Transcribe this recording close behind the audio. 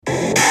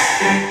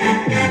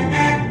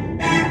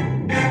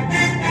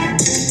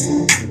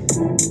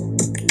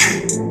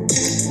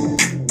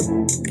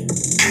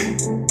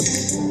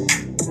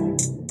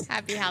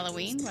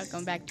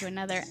welcome back to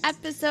another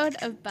episode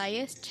of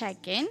Bias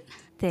Check-In.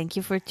 Thank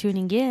you for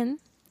tuning in.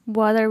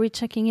 What are we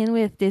checking in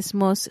with this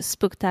most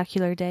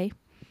spectacular day?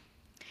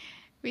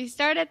 We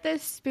started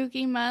this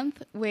spooky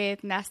month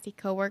with nasty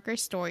coworker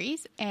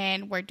stories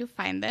and where to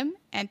find them.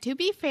 And to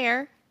be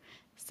fair,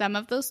 some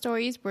of those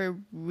stories were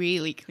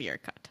really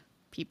clear-cut.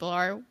 People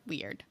are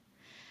weird.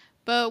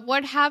 But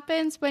what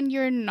happens when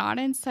you're not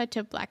in such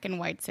a black and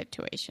white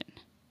situation?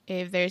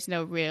 If there's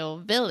no real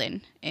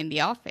villain in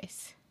the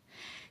office?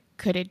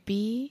 Could it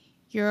be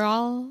you're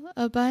all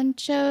a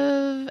bunch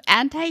of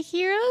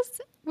anti-heroes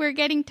we're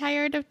getting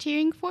tired of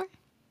cheering for?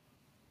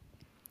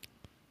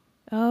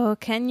 Oh,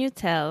 can you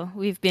tell?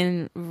 We've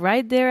been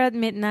right there at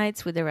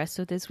midnight with the rest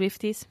of the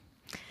Swifties.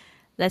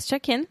 Let's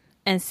check in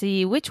and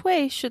see which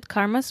way should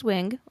karma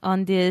swing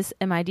on this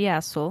Am I the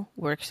Asshole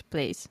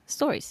workplace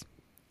stories.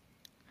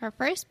 Our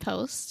first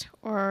post,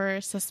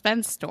 or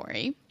suspense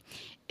story,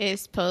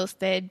 is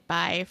posted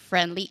by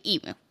Friendly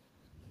Emu.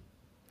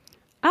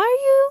 Are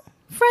you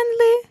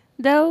friendly,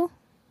 though?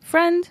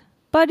 Friend?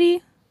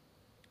 Buddy?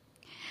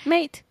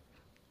 Mate?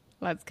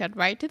 Let's get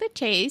right to the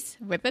chase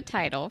with the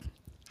title,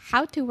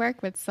 How to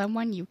Work with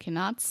Someone You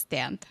Cannot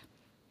Stand.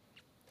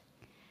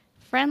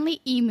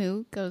 Friendly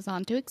Emu goes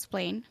on to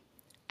explain,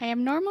 I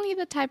am normally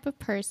the type of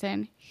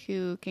person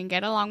who can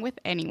get along with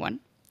anyone.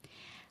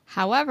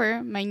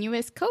 However, my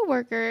newest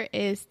coworker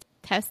is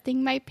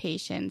testing my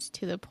patience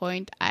to the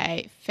point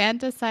I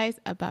fantasize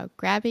about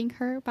grabbing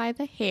her by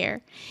the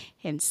hair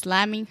and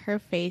slamming her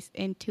face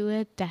into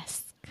a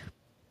desk.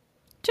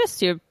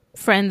 Just your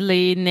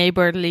friendly,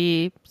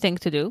 neighborly thing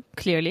to do,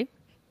 clearly.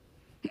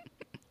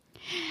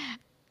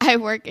 I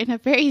work in a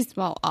very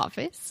small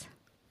office.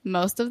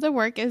 Most of the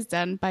work is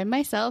done by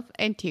myself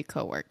and two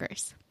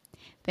coworkers.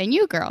 The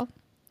new girl,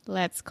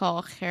 let's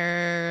call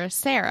her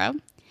Sarah,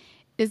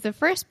 is the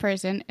first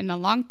person in a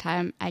long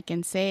time I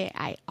can say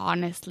I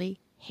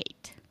honestly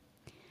hate.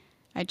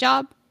 A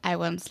job I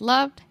once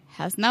loved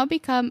has now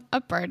become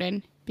a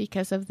burden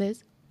because of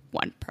this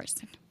one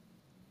person.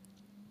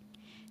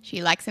 She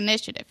lacks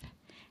initiative,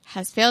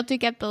 has failed to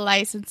get the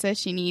licenses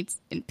she needs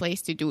in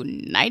place to do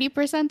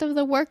 90% of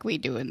the work we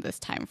do in this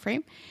time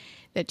frame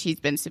that she's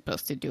been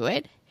supposed to do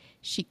it.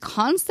 She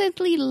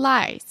constantly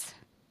lies,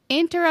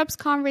 interrupts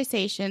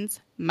conversations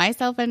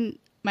myself and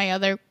my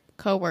other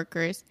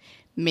coworkers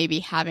may be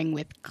having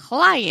with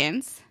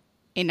clients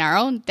in our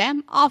own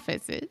damn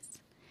offices,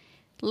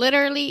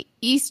 literally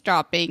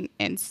eavesdropping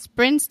and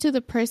sprints to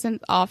the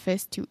person's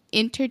office to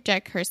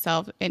interject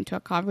herself into a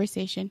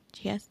conversation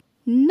she has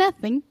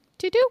nothing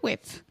to do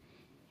with.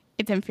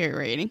 It's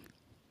infuriating.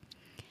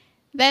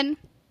 Then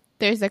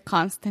there's a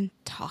constant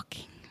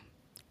talking.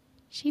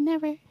 She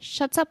never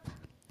shuts up.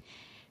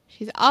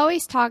 She's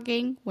always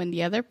talking when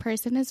the other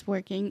person is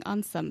working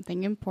on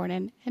something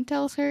important and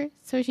tells her,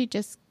 so she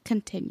just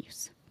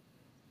continues.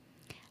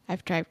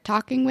 I've tried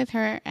talking with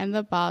her, and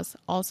the boss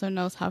also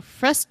knows how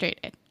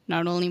frustrated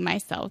not only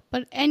myself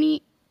but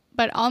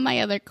all my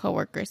other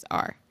coworkers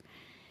are.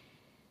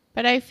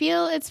 But I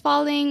feel it's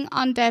falling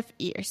on deaf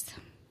ears.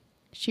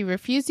 She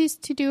refuses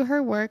to do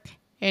her work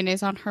and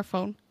is on her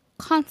phone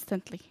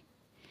constantly.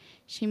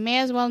 She may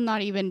as well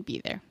not even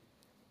be there.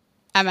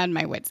 I'm at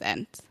my wit's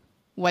end.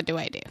 What do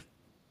I do?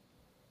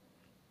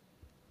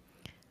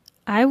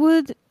 I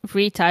would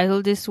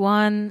retitle this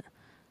one,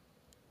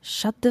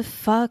 Shut the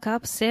Fuck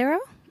Up, Sarah?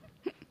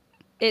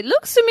 It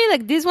looks to me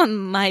like this one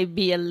might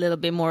be a little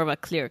bit more of a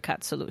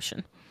clear-cut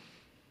solution.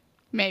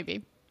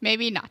 Maybe.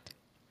 Maybe not.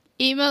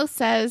 Emo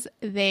says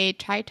they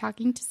tried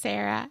talking to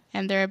Sarah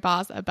and their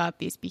boss about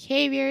these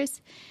behaviors.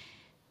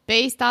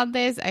 Based on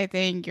this, I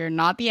think you're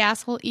not the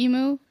asshole,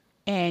 Emu,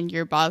 and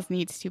your boss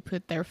needs to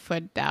put their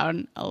foot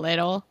down a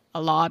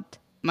lot,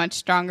 much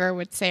stronger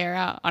with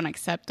Sarah on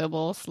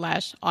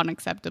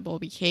acceptable/unacceptable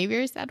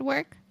behaviors at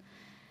work.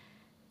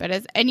 But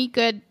as any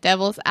good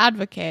devil's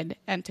advocate,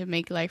 and to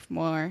make life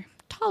more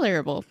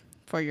tolerable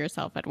for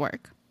yourself at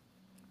work,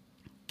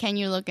 can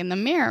you look in the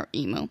mirror,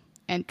 Emu,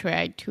 and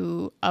try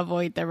to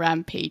avoid the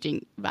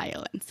rampaging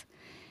violence?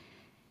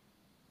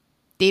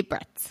 Deep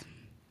breaths.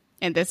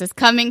 And this is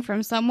coming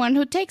from someone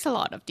who takes a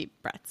lot of deep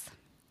breaths.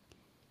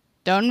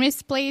 Don't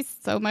misplace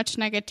so much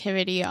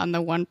negativity on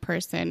the one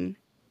person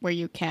where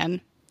you can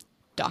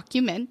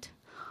document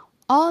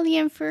all the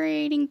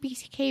infuriating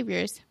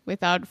behaviors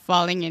without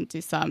falling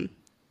into some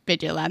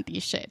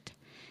vigilante shit.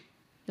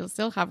 You'll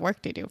still have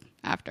work to do,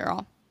 after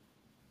all.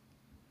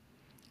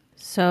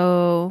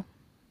 So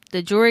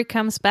the jury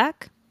comes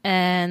back,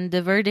 and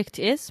the verdict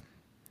is?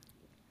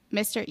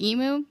 Mr.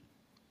 Emu,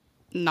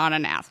 not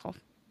an asshole.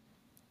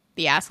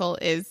 The asshole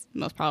is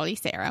most probably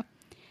Sarah.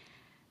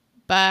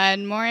 But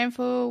more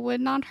info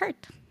would not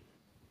hurt.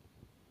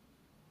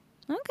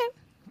 Okay,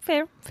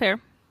 fair.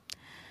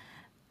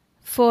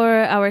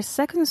 For our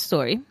second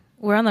story,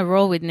 we're on a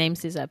roll with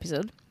names this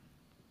episode.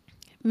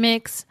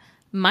 Mix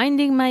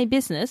Minding My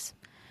Business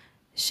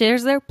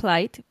shares their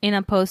plight in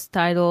a post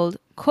titled,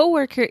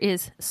 Coworker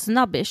is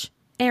snobbish,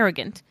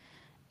 arrogant,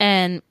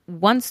 and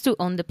wants to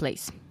own the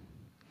place.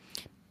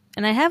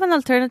 And I have an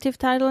alternative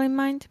title in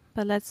mind,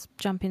 but let's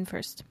jump in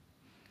first.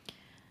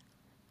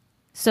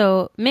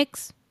 So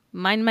Mix,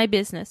 mind my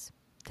business,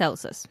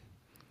 tells us,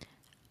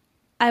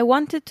 I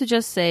wanted to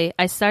just say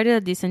I started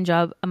a decent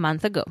job a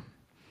month ago.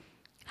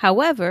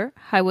 However,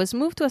 I was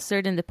moved to a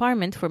certain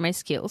department for my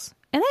skills,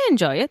 and I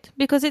enjoy it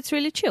because it's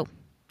really chill.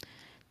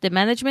 The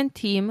management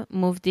team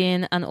moved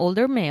in an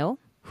older male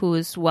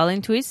who's well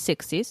into his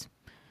 60s.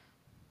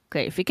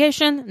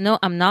 Clarification, no,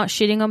 I'm not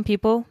shitting on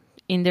people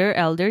in their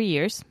elder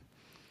years.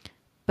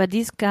 But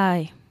this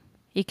guy,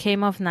 he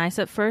came off nice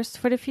at first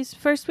for the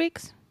first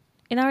weeks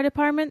in our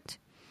department.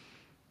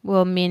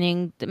 Well,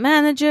 meaning the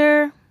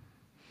manager.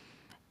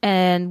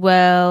 And,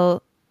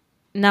 well,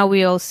 now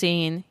we all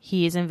seen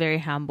he isn't very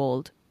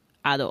humbled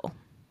at all.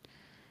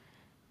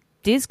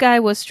 This guy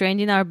was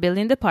trained in our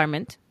billing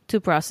department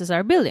to process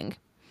our billing.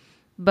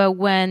 But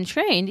when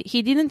trained,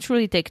 he didn't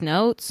truly take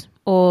notes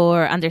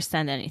or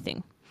understand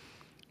anything.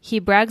 He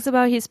brags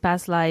about his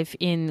past life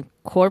in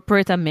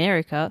corporate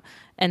America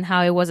and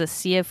how he was a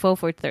CFO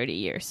for 30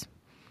 years.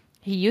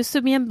 He used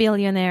to be a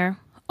billionaire,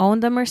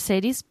 owned a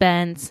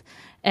Mercedes-Benz,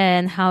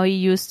 and how he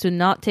used to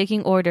not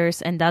taking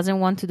orders and doesn't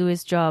want to do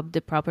his job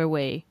the proper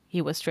way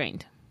he was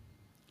trained.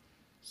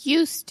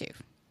 Used to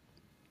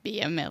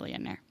be a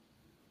millionaire.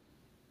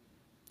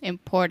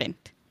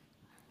 Important.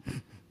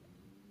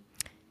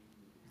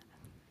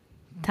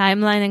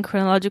 Timeline and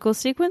chronological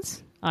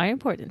sequence are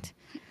important.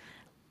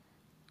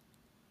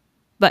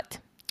 But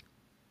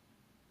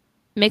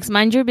Mix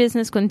Mind Your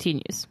Business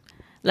continues.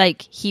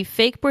 Like, he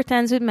fake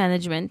pretends with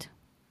management,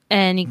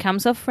 and he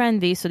comes off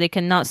friendly so they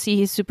cannot see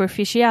his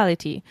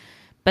superficiality,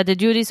 but the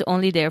dude is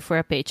only there for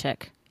a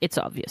paycheck. It's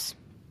obvious.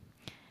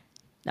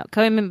 Now,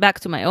 coming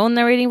back to my own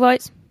narrating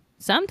voice,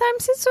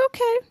 sometimes it's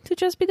okay to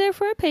just be there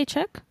for a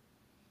paycheck.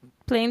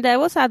 Playing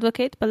devil's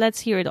advocate, but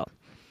let's hear it all.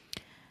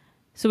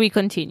 So we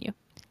continue.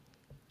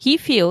 He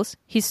feels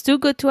he's too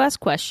good to ask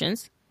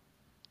questions,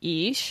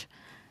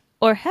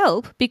 or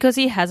help because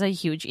he has a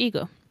huge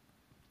ego.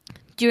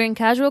 During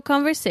casual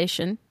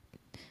conversation,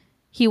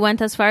 he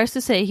went as far as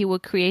to say he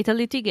would create a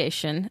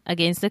litigation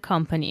against the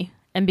company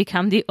and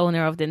become the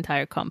owner of the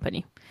entire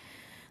company.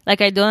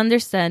 Like, I don't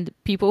understand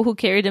people who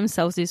carry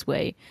themselves this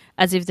way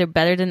as if they're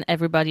better than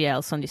everybody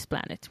else on this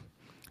planet.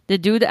 The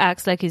dude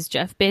acts like he's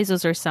Jeff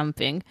Bezos or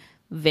something,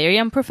 very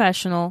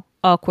unprofessional,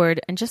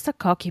 awkward, and just a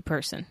cocky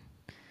person.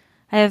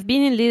 I have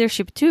been in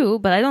leadership too,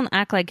 but I don't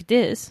act like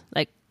this.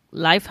 Like,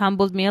 life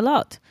humbled me a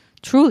lot.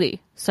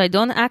 Truly. So I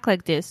don't act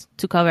like this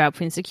to cover up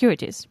for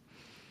insecurities.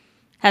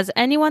 Has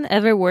anyone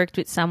ever worked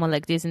with someone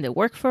like this in the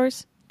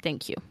workforce?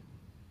 Thank you.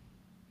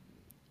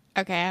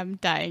 Okay, I'm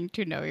dying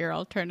to know your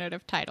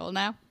alternative title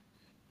now.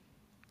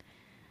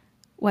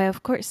 Why,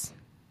 of course.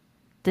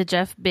 The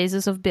Jeff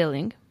Bezos of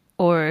billing,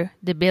 or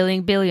the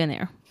billing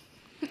billionaire,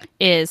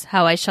 is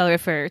how I shall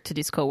refer to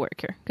this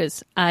coworker.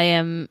 Because I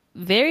am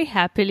very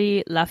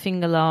happily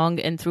laughing along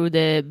and through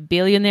the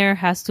billionaire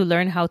has to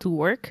learn how to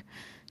work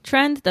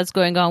trend that's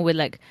going on with,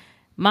 like,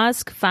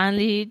 Musk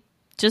finally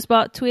just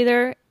bought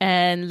Twitter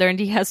and learned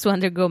he has to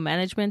undergo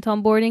management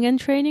onboarding and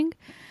training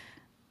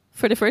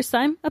for the first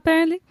time,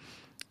 apparently.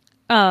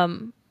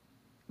 But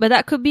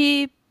that could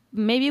be,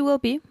 maybe will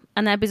be,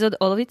 an episode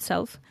all of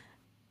itself.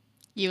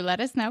 You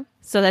let us know.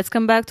 So let's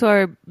come back to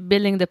our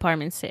billing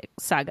department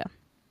saga.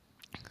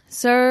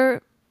 Sir,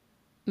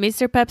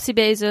 Mr. Pepsi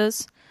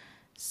Bezos,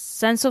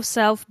 sense of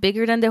self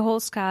bigger than the whole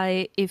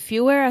sky. If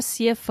you were a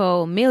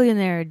CFO,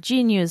 millionaire,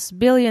 genius,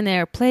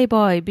 billionaire,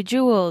 playboy,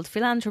 bejeweled,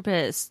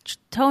 philanthropist,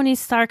 Tony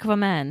Stark of a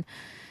man,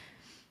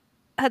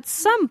 at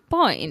some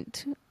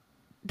point,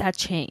 that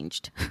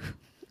changed.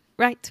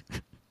 Right?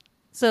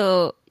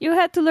 So you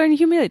had to learn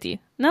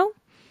humility, no?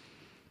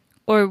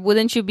 Or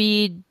wouldn't you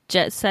be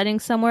jet setting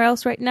somewhere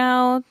else right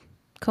now,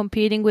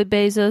 competing with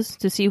Bezos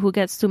to see who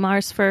gets to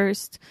Mars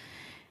first?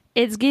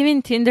 It's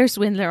giving Tinder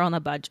swindler on a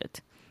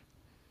budget.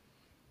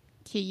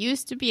 He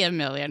used to be a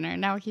millionaire.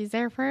 Now he's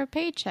there for a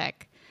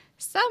paycheck.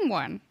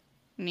 Someone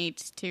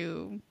needs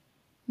to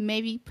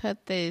maybe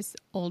put this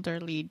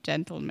elderly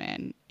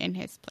gentleman in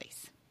his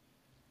place.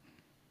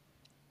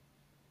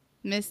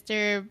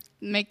 Mr.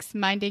 Mix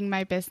Minding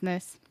My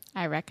Business,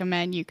 I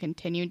recommend you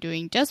continue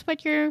doing just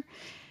what your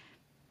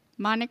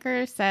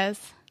moniker says.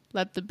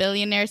 Let the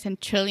billionaires and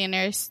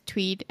trillionaires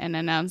tweet and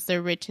announce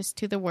their riches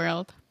to the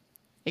world.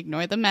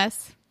 Ignore the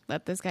mess.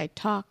 Let this guy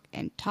talk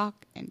and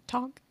talk and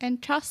talk,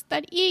 and trust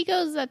that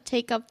egos that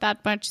take up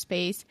that much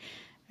space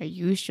are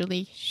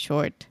usually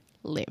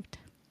short-lived,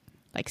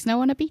 like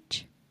snow on a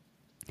beach.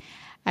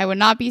 I would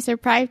not be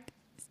surprised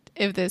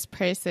if this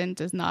person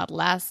does not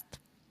last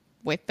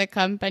with the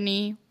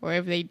company, or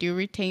if they do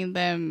retain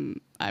them,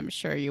 I'm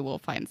sure you will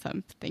find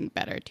something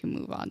better to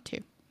move on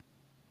to.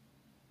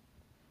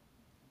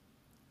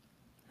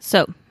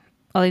 So,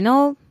 all in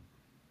all,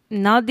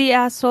 not the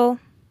asshole,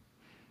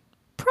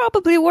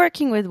 probably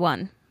working with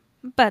one,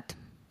 but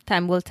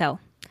time will tell.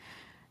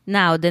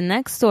 Now, the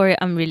next story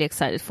I'm really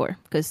excited for,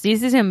 because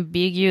this is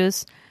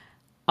ambiguous,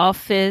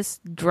 office,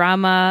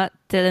 drama,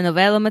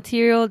 telenovela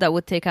material that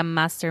would take a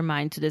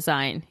mastermind to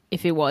design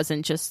if it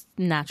wasn't just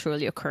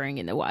naturally occurring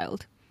in the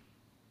wild.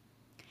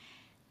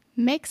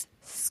 Mix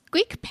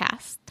Squeak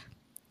Past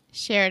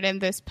shared in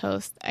this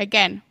post,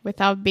 again,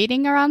 without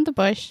beating around the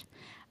bush,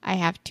 I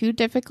have 2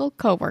 difficult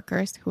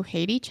coworkers who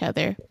hate each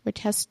other, which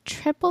has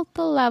tripled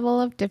the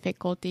level of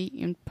difficulty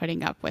in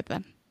putting up with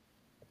them.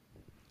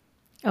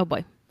 Oh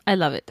boy, I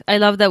love it. I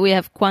love that we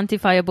have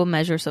quantifiable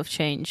measures of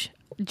change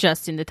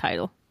just in the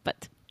title.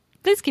 But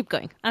please keep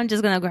going. I'm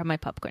just going to grab my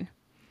popcorn.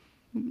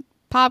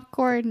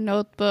 Popcorn,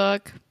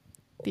 notebook.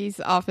 These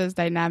office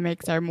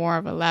dynamics are more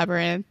of a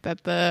labyrinth than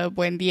the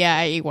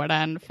Buendia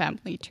Iguaran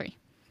family tree.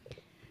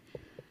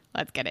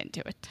 Let's get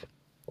into it.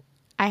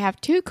 I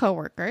have 2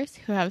 coworkers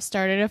who have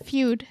started a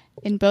feud,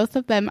 and both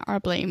of them are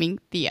blaming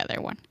the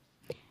other one.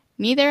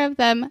 Neither of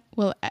them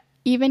will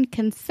even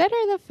consider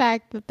the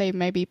fact that they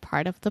may be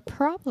part of the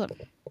problem.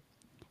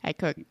 I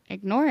could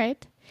ignore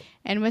it,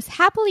 and was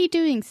happily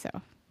doing so,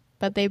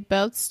 but they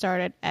both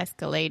started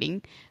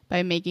escalating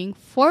by making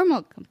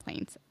formal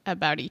complaints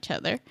about each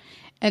other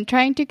and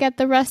trying to get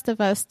the rest of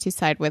us to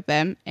side with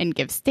them and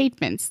give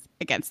statements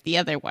against the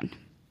other one.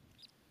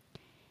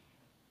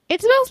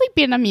 It's mostly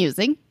been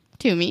amusing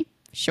to me,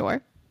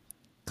 sure.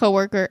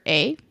 Coworker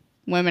A,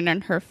 woman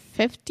in her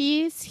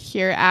 50s,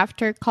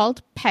 hereafter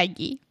called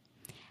Peggy,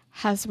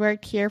 has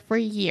worked here for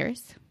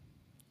years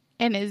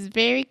and is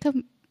very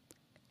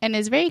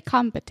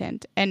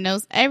competent and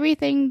knows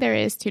everything there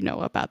is to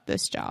know about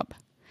this job.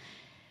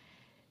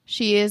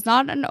 She is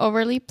not an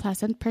overly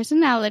pleasant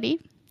personality.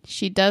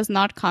 She does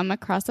not come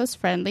across as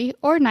friendly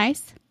or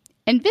nice,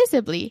 and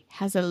visibly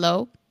has a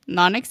low,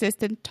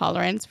 non-existent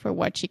tolerance for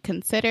what she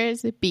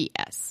considers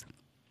BS.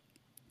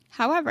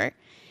 However,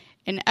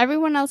 in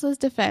everyone else's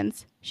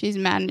defense, she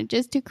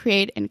manages to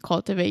create and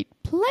cultivate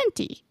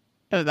plenty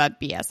of that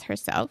BS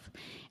herself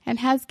and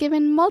has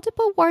given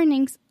multiple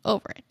warnings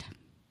over it.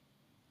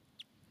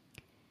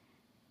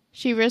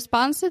 She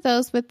responds to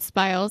those with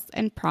smiles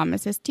and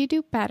promises to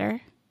do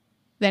better,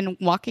 then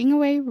walking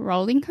away,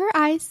 rolling her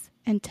eyes,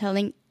 and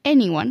telling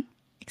anyone,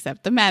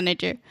 except the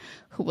manager,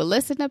 who will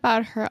listen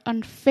about how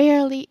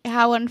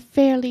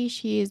unfairly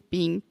she is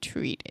being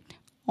treated.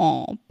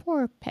 Oh,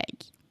 poor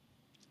Peggy.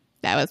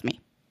 That was me,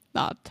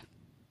 not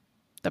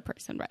the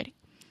person writing.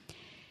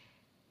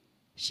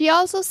 She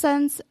also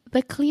sends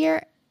the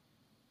clear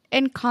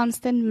and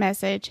constant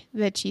message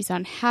that she's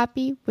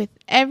unhappy with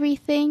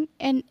everything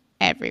and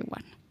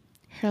everyone.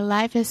 Her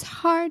life is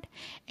hard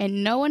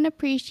and no one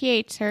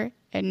appreciates her,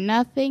 and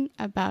nothing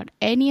about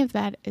any of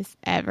that is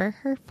ever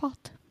her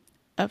fault.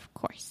 Of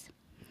course.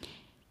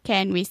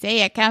 Can we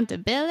say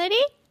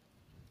accountability?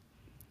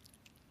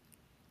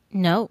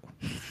 No.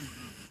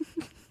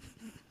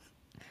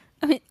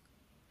 I mean,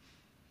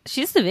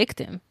 she's the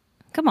victim.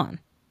 Come on.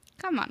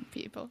 Come on,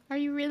 people. Are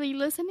you really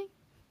listening?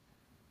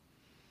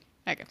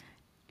 Okay.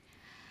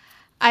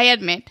 I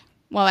admit,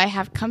 while I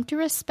have come to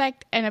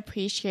respect and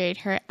appreciate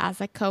her as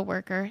a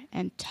coworker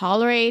and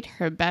tolerate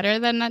her better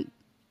than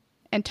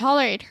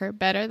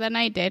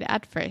I did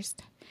at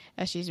first,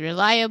 as she's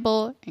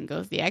reliable and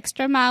goes the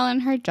extra mile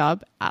in her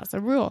job as a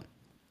rule.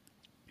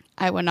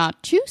 I will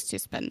not choose to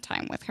spend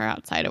time with her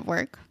outside of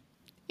work.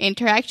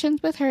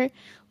 Interactions with her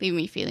leave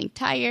me feeling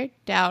tired,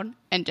 down,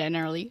 and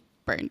generally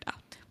burned out.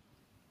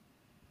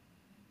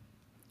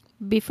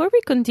 Before we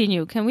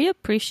continue, can we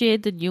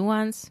appreciate the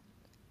nuance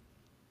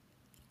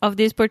of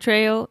this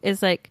portrayal?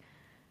 It's like,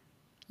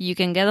 you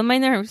can get on my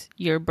nerves,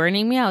 you're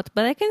burning me out,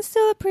 but I can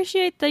still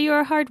appreciate that you're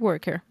a hard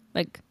worker.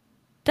 Like,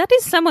 that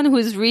is someone who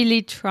is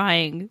really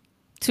trying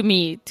to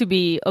me to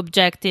be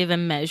objective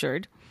and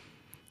measured.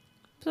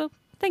 So,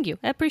 thank you.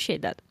 I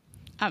appreciate that.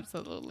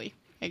 Absolutely.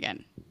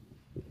 Again,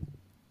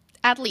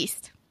 at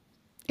least,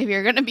 if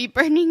you're going to be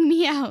burning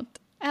me out,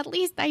 at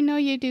least I know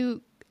you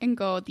do and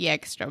go the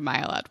extra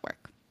mile at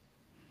work.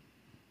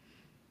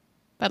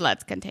 But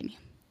let's continue.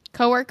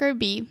 Coworker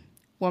B,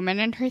 woman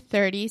in her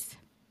 30s,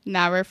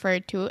 now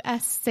referred to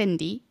as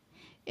Cindy,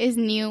 is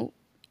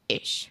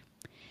new-ish.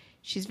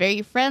 She's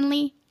very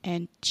friendly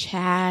and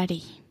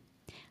chatty.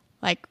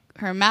 Like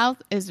her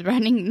mouth is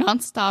running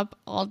nonstop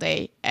all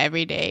day,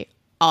 every day,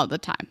 all the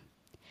time.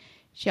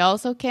 She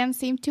also can't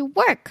seem to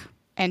work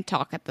and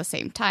talk at the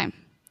same time.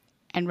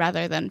 And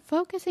rather than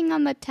focusing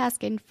on the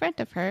task in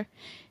front of her,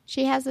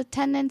 she has a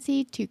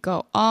tendency to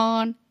go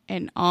on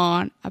and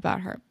on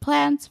about her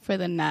plans for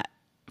the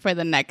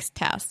next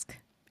task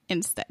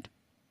instead.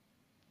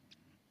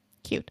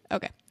 Cute.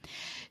 Okay.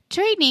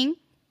 Training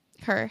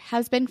her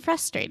has been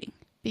frustrating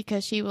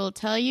because she will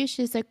tell you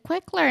she's a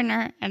quick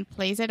learner and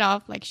plays it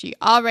off like she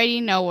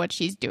already knows what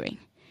she's doing.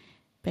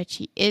 But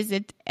she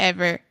isn't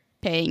ever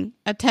paying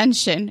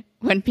attention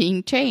when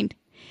being trained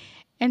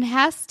and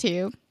has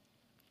to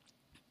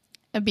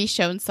be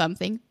shown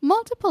something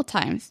multiple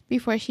times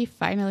before she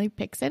finally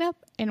picks it up.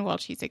 And while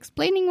she's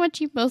explaining what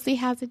she mostly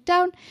has it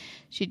down,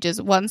 she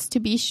just wants to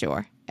be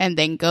sure and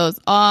then goes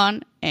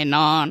on and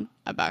on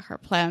about her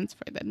plans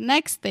for the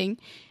next thing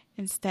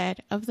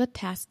instead of the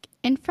task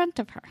in front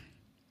of her.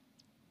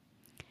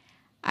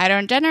 I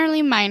don't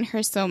generally mind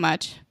her so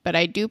much, but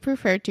I do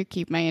prefer to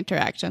keep my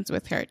interactions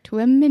with her to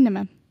a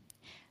minimum,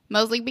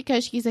 mostly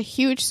because she's a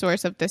huge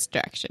source of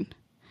distraction.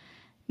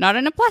 Not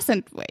in a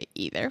pleasant way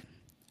either.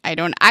 I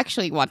don't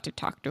actually want to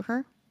talk to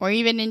her or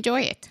even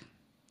enjoy it.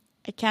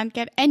 I can't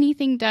get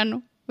anything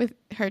done with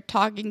her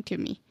talking to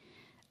me.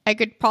 I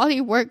could probably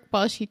work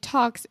while she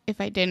talks if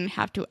I didn't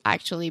have to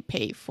actually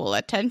pay full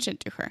attention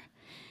to her.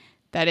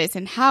 That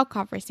isn't how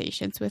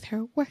conversations with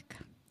her work.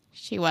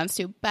 She wants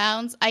to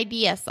bounce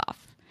ideas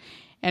off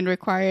and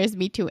requires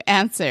me to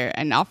answer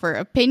and offer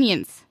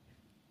opinions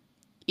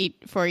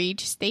for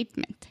each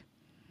statement.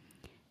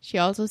 She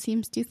also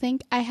seems to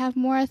think I have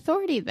more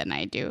authority than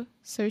I do,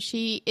 so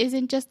she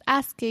isn't just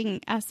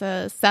asking as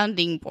a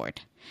sounding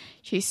board.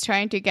 She's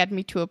trying to get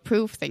me to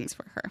approve things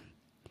for her.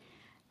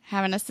 I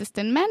have an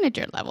assistant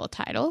manager level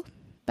title,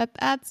 but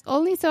that's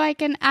only so I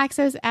can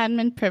access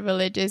admin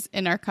privileges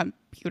in our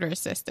computer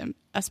system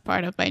as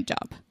part of my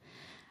job.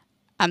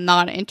 I'm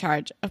not in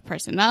charge of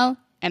personnel,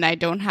 and I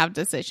don't have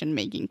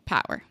decision-making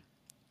power.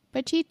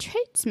 But she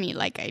treats me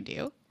like I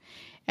do.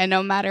 And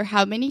no matter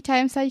how many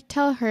times I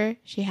tell her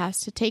she has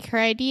to take her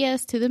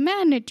ideas to the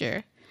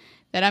manager,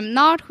 that I'm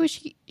not who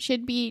she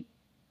should be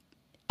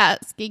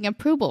asking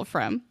approval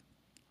from,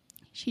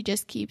 she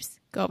just keeps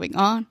going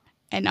on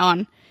and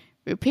on,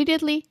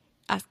 repeatedly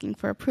asking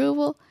for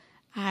approval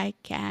I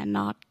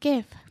cannot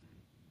give.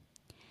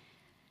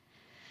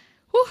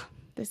 Whew,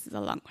 this is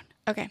a long one.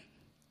 Okay.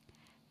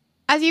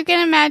 As you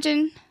can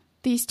imagine,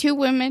 these two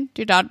women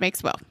do not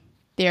mix well.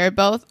 They are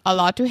both a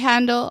lot to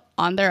handle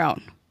on their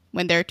own.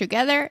 When they're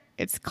together,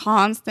 it's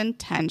constant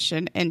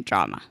tension and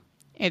drama.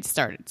 It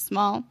started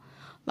small,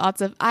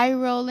 lots of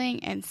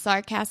eye-rolling and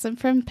sarcasm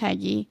from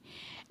Peggy,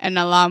 and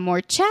a lot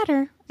more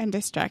chatter and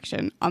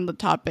distraction on the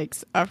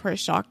topics of her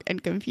shock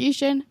and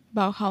confusion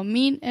about how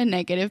mean and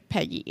negative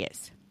Peggy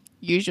is,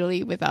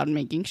 usually without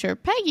making sure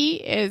Peggy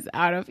is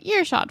out of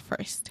earshot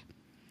first.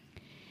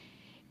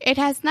 It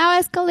has now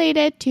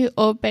escalated to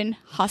open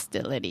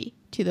hostility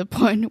to the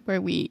point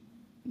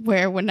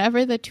where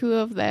whenever the two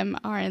of them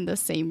are in the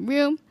same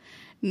room,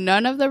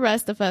 none of the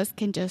rest of us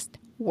can just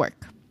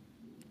work.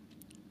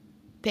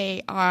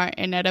 They are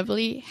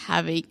inevitably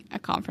having a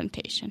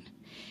confrontation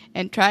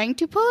and trying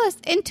to pull us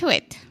into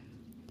it.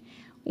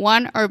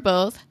 One or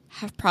both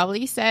have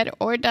probably said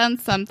or done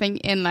something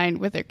in line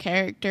with their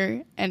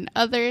character, and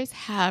others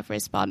have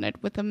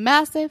responded with a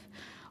massive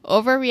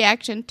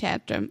overreaction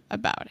tantrum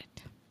about it.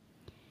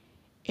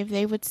 If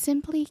they would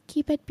simply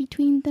keep it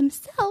between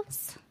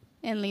themselves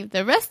and leave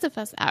the rest of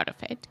us out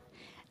of it,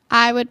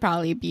 I would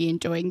probably be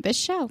enjoying this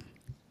show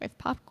with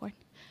popcorn.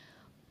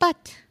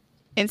 But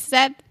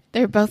instead,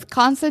 they're both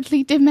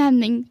constantly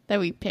demanding that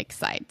we pick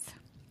sides.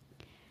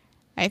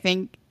 I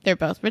think they're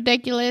both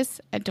ridiculous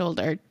and told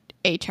our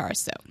HR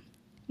so.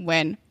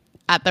 When,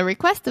 at the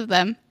request of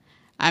them,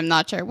 I'm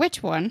not sure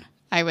which one,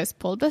 I was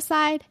pulled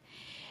aside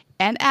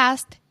and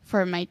asked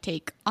for my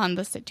take on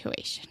the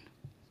situation.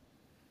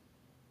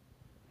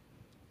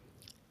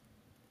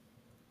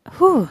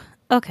 Whew.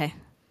 Okay.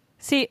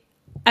 See,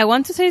 I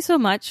want to say so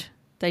much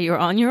that you're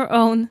on your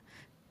own,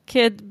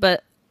 kid,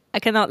 but I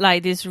cannot lie.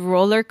 This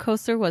roller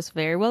coaster was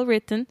very well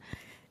written,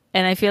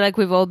 and I feel like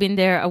we've all been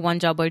there at one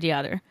job or the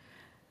other.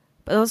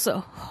 But also,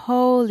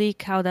 holy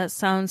cow, that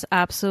sounds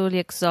absolutely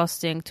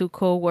exhausting to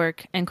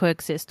co-work and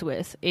coexist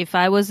with. If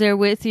I was there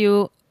with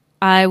you,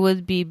 I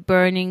would be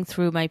burning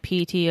through my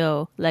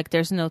PTO like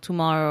there's no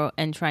tomorrow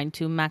and trying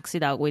to max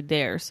it out with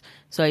theirs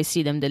so I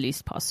see them the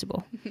least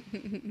possible.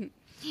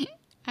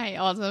 I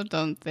also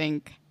don't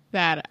think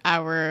that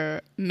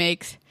our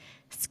mix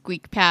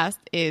squeak past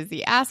is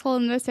the asshole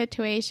in this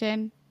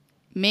situation.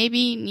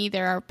 Maybe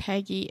neither are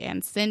Peggy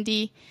and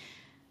Cindy,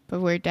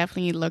 but we're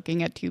definitely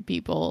looking at two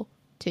people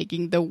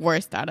taking the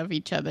worst out of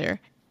each other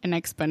and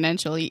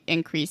exponentially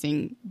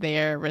increasing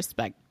their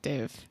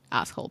respective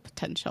asshole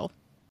potential.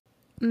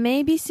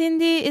 Maybe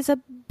Cindy is a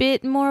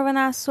bit more of an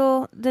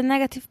asshole than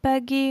negative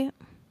Peggy,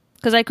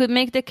 because I could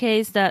make the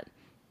case that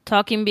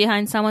talking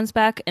behind someone's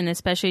back, and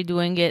especially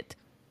doing it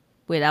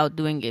without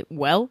doing it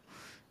well,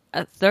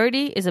 at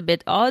 30 is a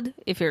bit odd.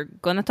 If you're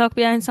gonna talk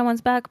behind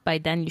someone's back, by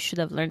then you should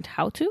have learned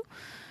how to.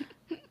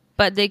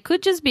 But they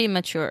could just be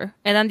immature.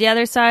 And on the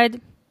other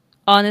side,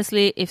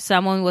 honestly, if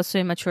someone was so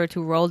immature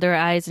to roll their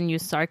eyes and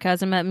use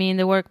sarcasm at me in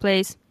the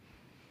workplace,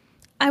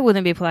 I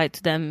wouldn't be polite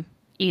to them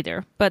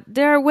either. But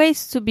there are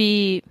ways to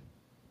be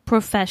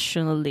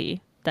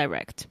professionally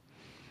direct.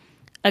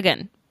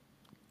 Again,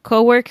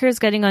 co-workers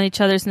getting on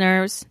each other's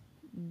nerves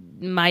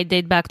might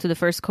date back to the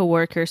first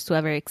co-workers to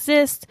ever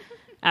exist.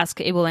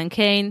 Ask Abel and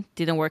Cain,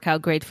 didn't work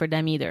out great for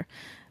them either.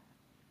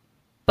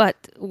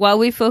 But while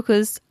we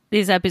focused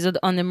this episode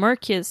on the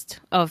murkiest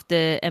of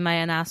the am I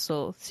an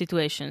asshole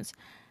situations,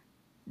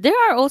 there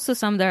are also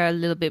some that are a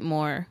little bit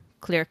more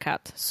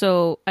clear-cut.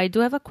 So I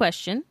do have a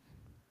question.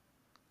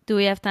 Do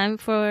we have time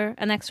for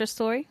an extra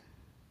story?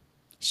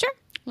 Sure,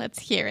 let's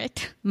hear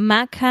it.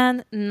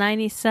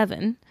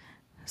 Macan97.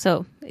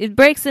 So it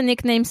breaks the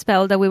nickname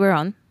spell that we were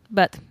on,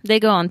 but they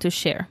go on to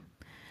share.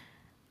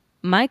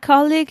 My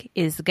colleague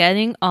is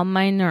getting on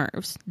my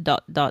nerves, ...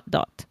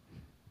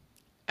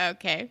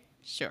 Okay,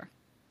 sure.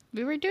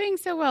 We were doing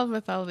so well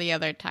with all the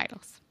other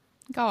titles.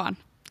 Go on.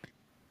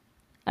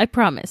 I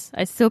promise.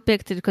 I still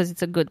picked it because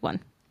it's a good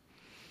one.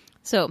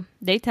 So,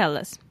 they tell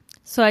us,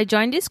 So I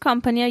joined this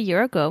company a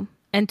year ago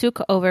and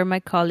took over my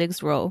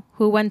colleague's role,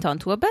 who went on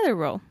to a better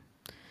role.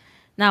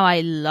 Now,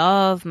 I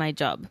love my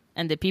job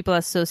and the people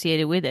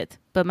associated with it,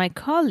 but my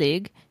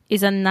colleague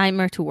is a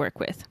nightmare to work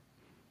with.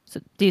 So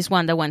this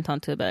one that went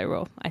on to a better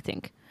role, I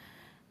think.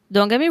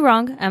 Don't get me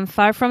wrong, I'm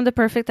far from the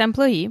perfect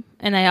employee,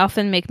 and I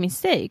often make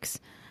mistakes,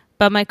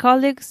 but my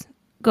colleagues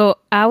go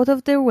out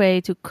of their way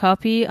to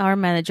copy our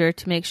manager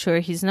to make sure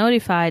he's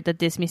notified that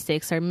these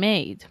mistakes are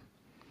made.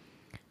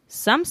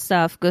 Some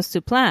stuff goes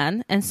to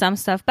plan, and some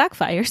stuff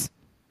backfires,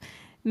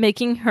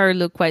 making her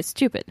look quite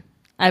stupid.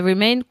 I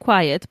remained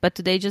quiet, but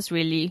today just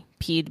really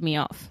peed me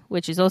off,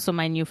 which is also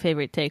my new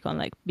favorite take on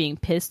like being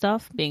pissed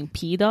off, being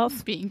peed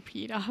off. Being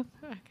peed off.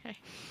 Okay.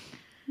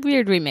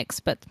 Weird remix,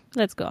 but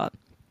let's go on.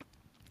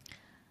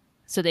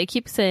 So they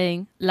keep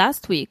saying,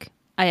 last week,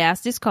 I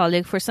asked this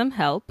colleague for some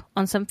help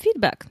on some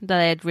feedback that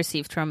I had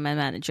received from my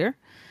manager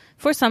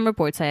for some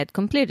reports I had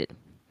completed.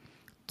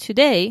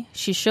 Today,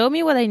 she showed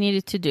me what I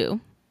needed to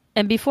do,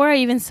 and before I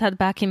even sat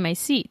back in my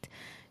seat,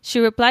 she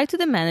replied to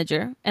the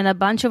manager and a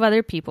bunch of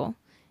other people,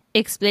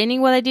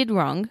 explaining what I did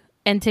wrong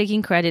and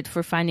taking credit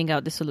for finding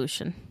out the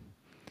solution.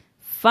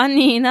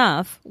 Funny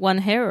enough,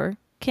 one error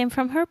came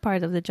from her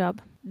part of the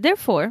job.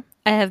 Therefore,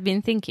 I have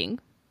been thinking,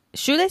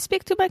 should I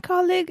speak to my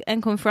colleague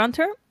and confront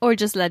her or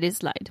just let it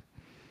slide?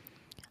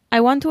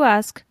 I want to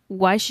ask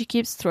why she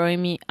keeps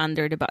throwing me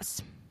under the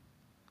bus.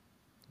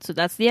 So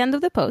that's the end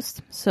of the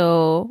post.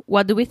 So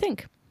what do we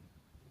think?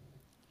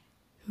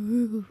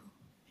 Ooh,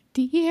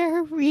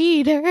 dear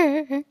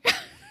reader.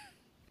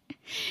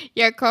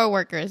 Your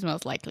coworker is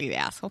most likely the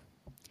asshole.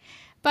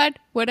 But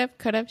would've,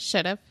 could've,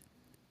 should've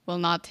will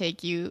not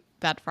take you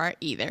that far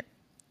either.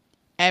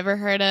 Ever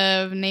heard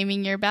of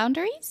naming your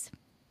boundaries?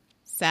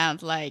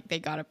 Sounds like they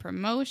got a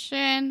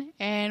promotion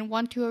and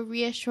want to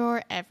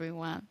reassure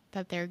everyone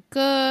that they're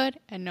good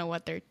and know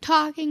what they're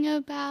talking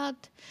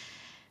about.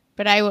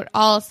 But I would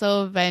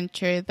also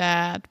venture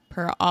that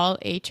per all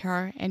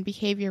HR and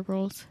behavior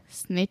rules,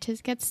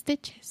 snitches get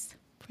stitches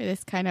for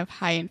this kind of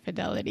high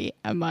infidelity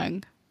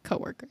among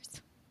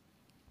coworkers.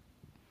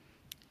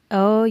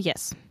 Oh,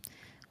 yes.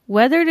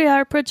 Whether they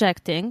are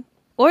projecting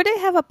or they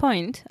have a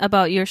point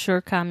about your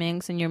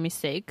shortcomings and your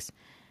mistakes,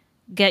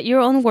 get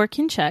your own work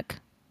in check.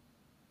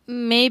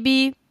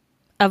 Maybe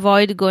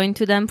avoid going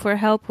to them for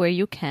help where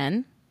you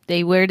can.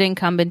 They were the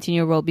incumbent in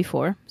your role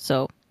before,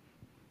 so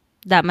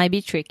that might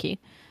be tricky.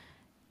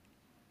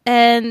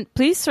 And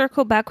please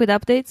circle back with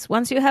updates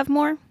once you have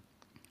more.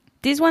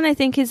 This one I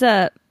think is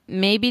a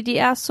maybe the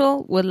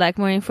asshole would like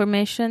more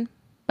information,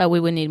 but we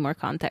would need more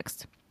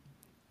context.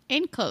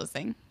 In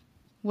closing,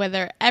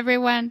 whether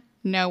everyone,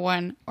 no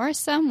one, or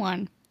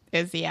someone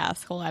is the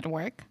asshole at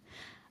work,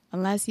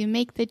 unless you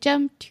make the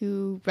jump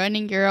to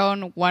running your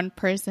own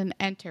one-person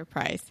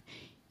enterprise,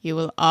 you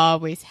will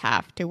always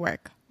have to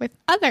work with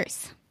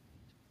others.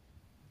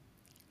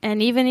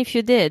 And even if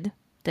you did,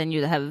 then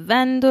you'd have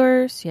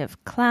vendors, you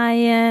have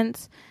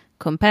clients,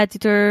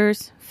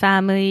 competitors,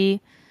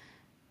 family.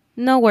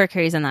 No worker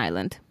is an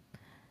island.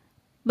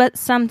 But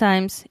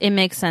sometimes it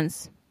makes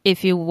sense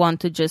if you want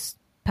to just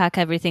pack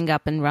everything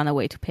up and run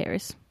away to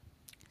Paris.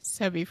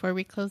 So before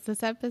we close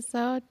this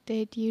episode,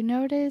 did you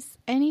notice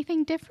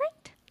anything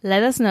different?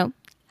 Let us know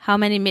how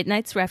many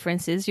Midnight's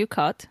references you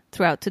caught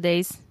throughout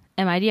today's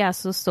Am I the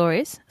Asshole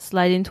stories.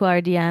 Slide into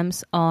our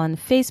DMs on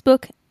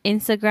Facebook,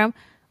 Instagram,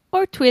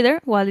 or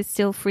Twitter while it's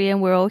still free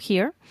and we're all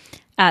here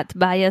at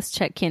Bias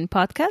Check-In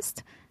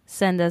Podcast.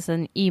 Send us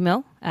an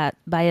email at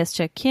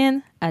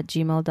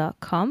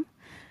biascheckin@gmail.com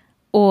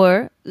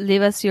or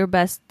leave us your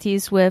best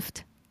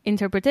T-Swift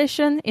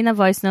interpretation in a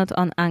voice note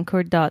on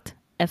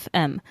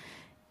anchor.fm.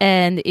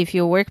 And if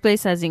your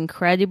workplace has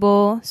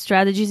incredible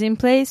strategies in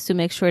place to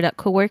make sure that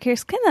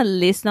coworkers can at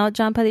least not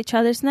jump at each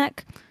other's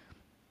neck,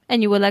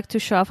 and you would like to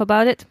show off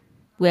about it,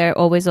 we're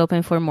always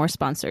open for more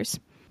sponsors.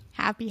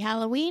 Happy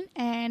Halloween,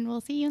 and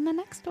we'll see you in the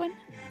next one.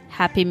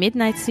 Happy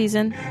Midnight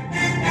season.